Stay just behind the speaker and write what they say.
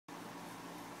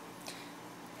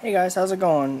Hey guys, how's it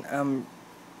going?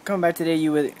 Coming back today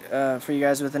for you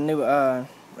guys with a new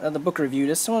the book review.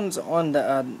 This one's on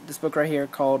the this book right here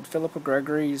called Philippa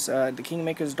Gregory's The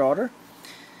Kingmaker's Daughter.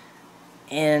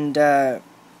 And yeah,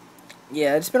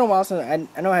 it's been a while since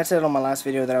I know I had said on my last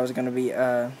video that I was going to be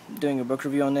doing a book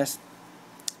review on this.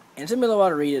 And it took me a little while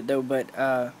to read it though, but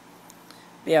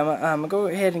yeah, I'm gonna go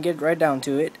ahead and get right down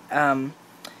to it.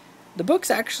 The book's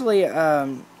actually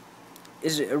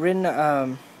is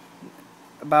written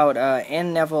about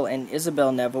Anne Neville and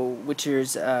Isabel Neville, which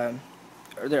is the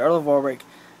Earl of Warwick,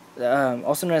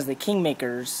 also known as the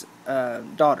Kingmaker's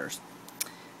daughters.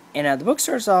 And the book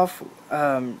starts off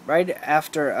right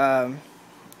after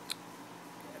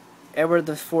Edward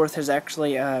IV has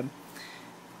actually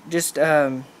just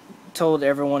told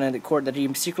everyone at the court that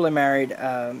he secretly married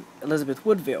Elizabeth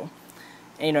Woodville.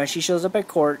 And, she shows up at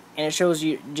court, and it shows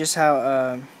you just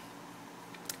how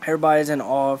everybody's in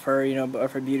awe of her,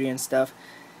 of her beauty and stuff.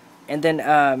 And then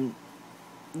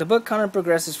the book kind of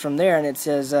progresses from there, and it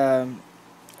says, and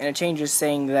it changes,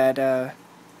 saying that,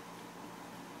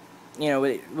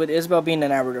 with Isabel being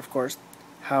an Edward, of course,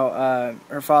 how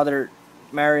her father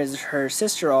marries her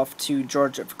sister off to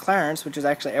George of Clarence, which is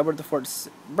actually Edward IV's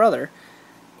brother,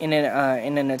 in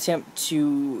an attempt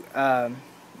to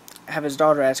have his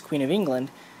daughter as Queen of England.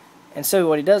 And so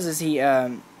what he does is he,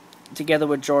 together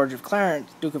with George of Clarence,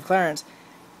 Duke of Clarence,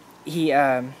 he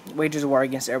wages a war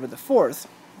against Edward IV,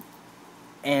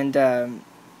 and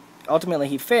ultimately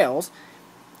he fails.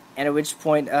 And at which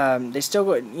point they still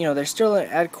go, they're still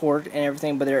at court and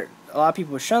everything, but a lot of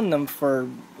people shun them for,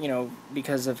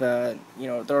 because of the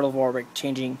Earl of Warwick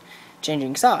changing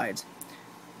sides.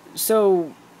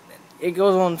 So it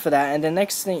goes on for that, and then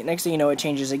next thing you know, it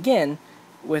changes again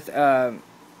with the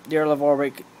Earl of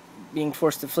Warwick being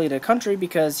forced to flee the country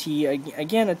because he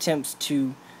again attempts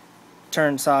to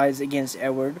turn sides against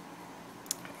Edward,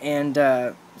 and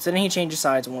so then he changes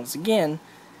sides once again,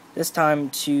 this time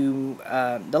to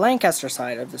the Lancaster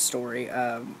side of the story,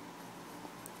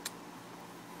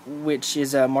 which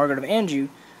is Margaret of Anjou,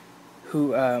 who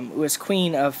was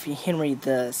queen of Henry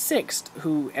VI,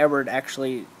 who Edward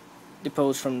actually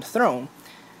deposed from the throne.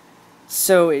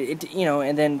 So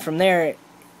and then from there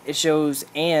it shows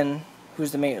Anne,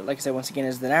 who's the main, like I said once again,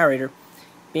 is the narrator,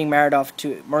 being married off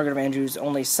to Margaret of Anjou's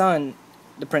only son,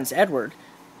 the Prince Edward.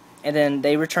 And then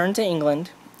they return to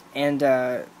England, and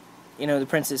the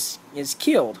prince is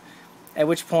killed. At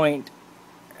which point,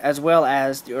 as well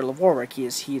as the Earl of Warwick, he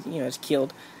is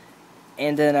killed.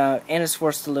 And then Anne is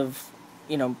forced to live,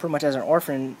 pretty much as an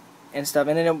orphan and stuff.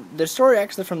 And then the story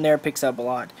actually from there picks up a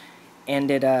lot, and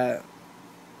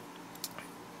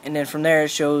and then from there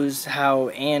it shows how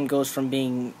Anne goes from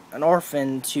being an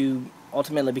orphan to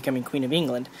ultimately becoming Queen of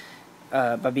England,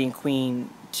 by being queen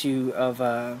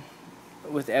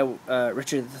with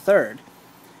Richard III.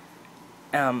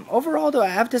 Overall, though, I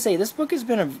have to say this book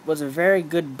was a very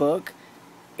good book.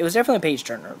 It was definitely a page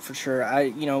turner for sure.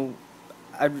 I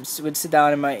would sit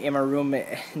down in my room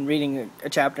and reading a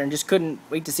chapter and just couldn't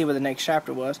wait to see what the next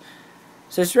chapter was.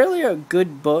 So it's really a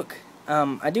good book.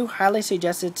 I do highly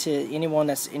suggest it to anyone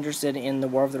that's interested in the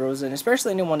War of the Roses, and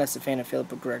especially anyone that's a fan of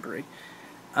Philippa Gregory.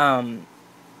 The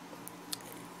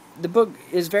book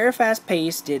is very fast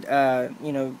paced. It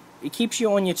it keeps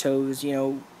you on your toes.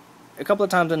 A couple of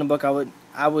times in the book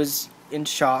I was in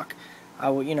shock. I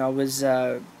was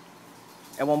at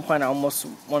one point I almost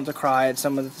wanted to cry at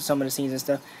some of the scenes and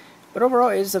stuff. But overall,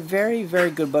 it's a very, very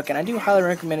good book, and I do highly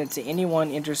recommend it to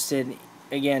anyone interested,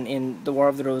 again, in the War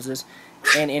of the Roses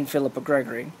and in Philippa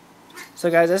Gregory. So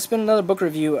guys, that's been another book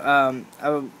review.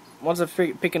 Once I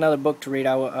pick another book to read,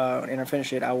 and I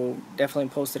finish it, I will definitely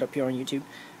post it up here on YouTube.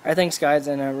 Alright, thanks guys,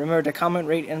 and remember to comment,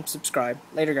 rate, and subscribe.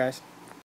 Later guys.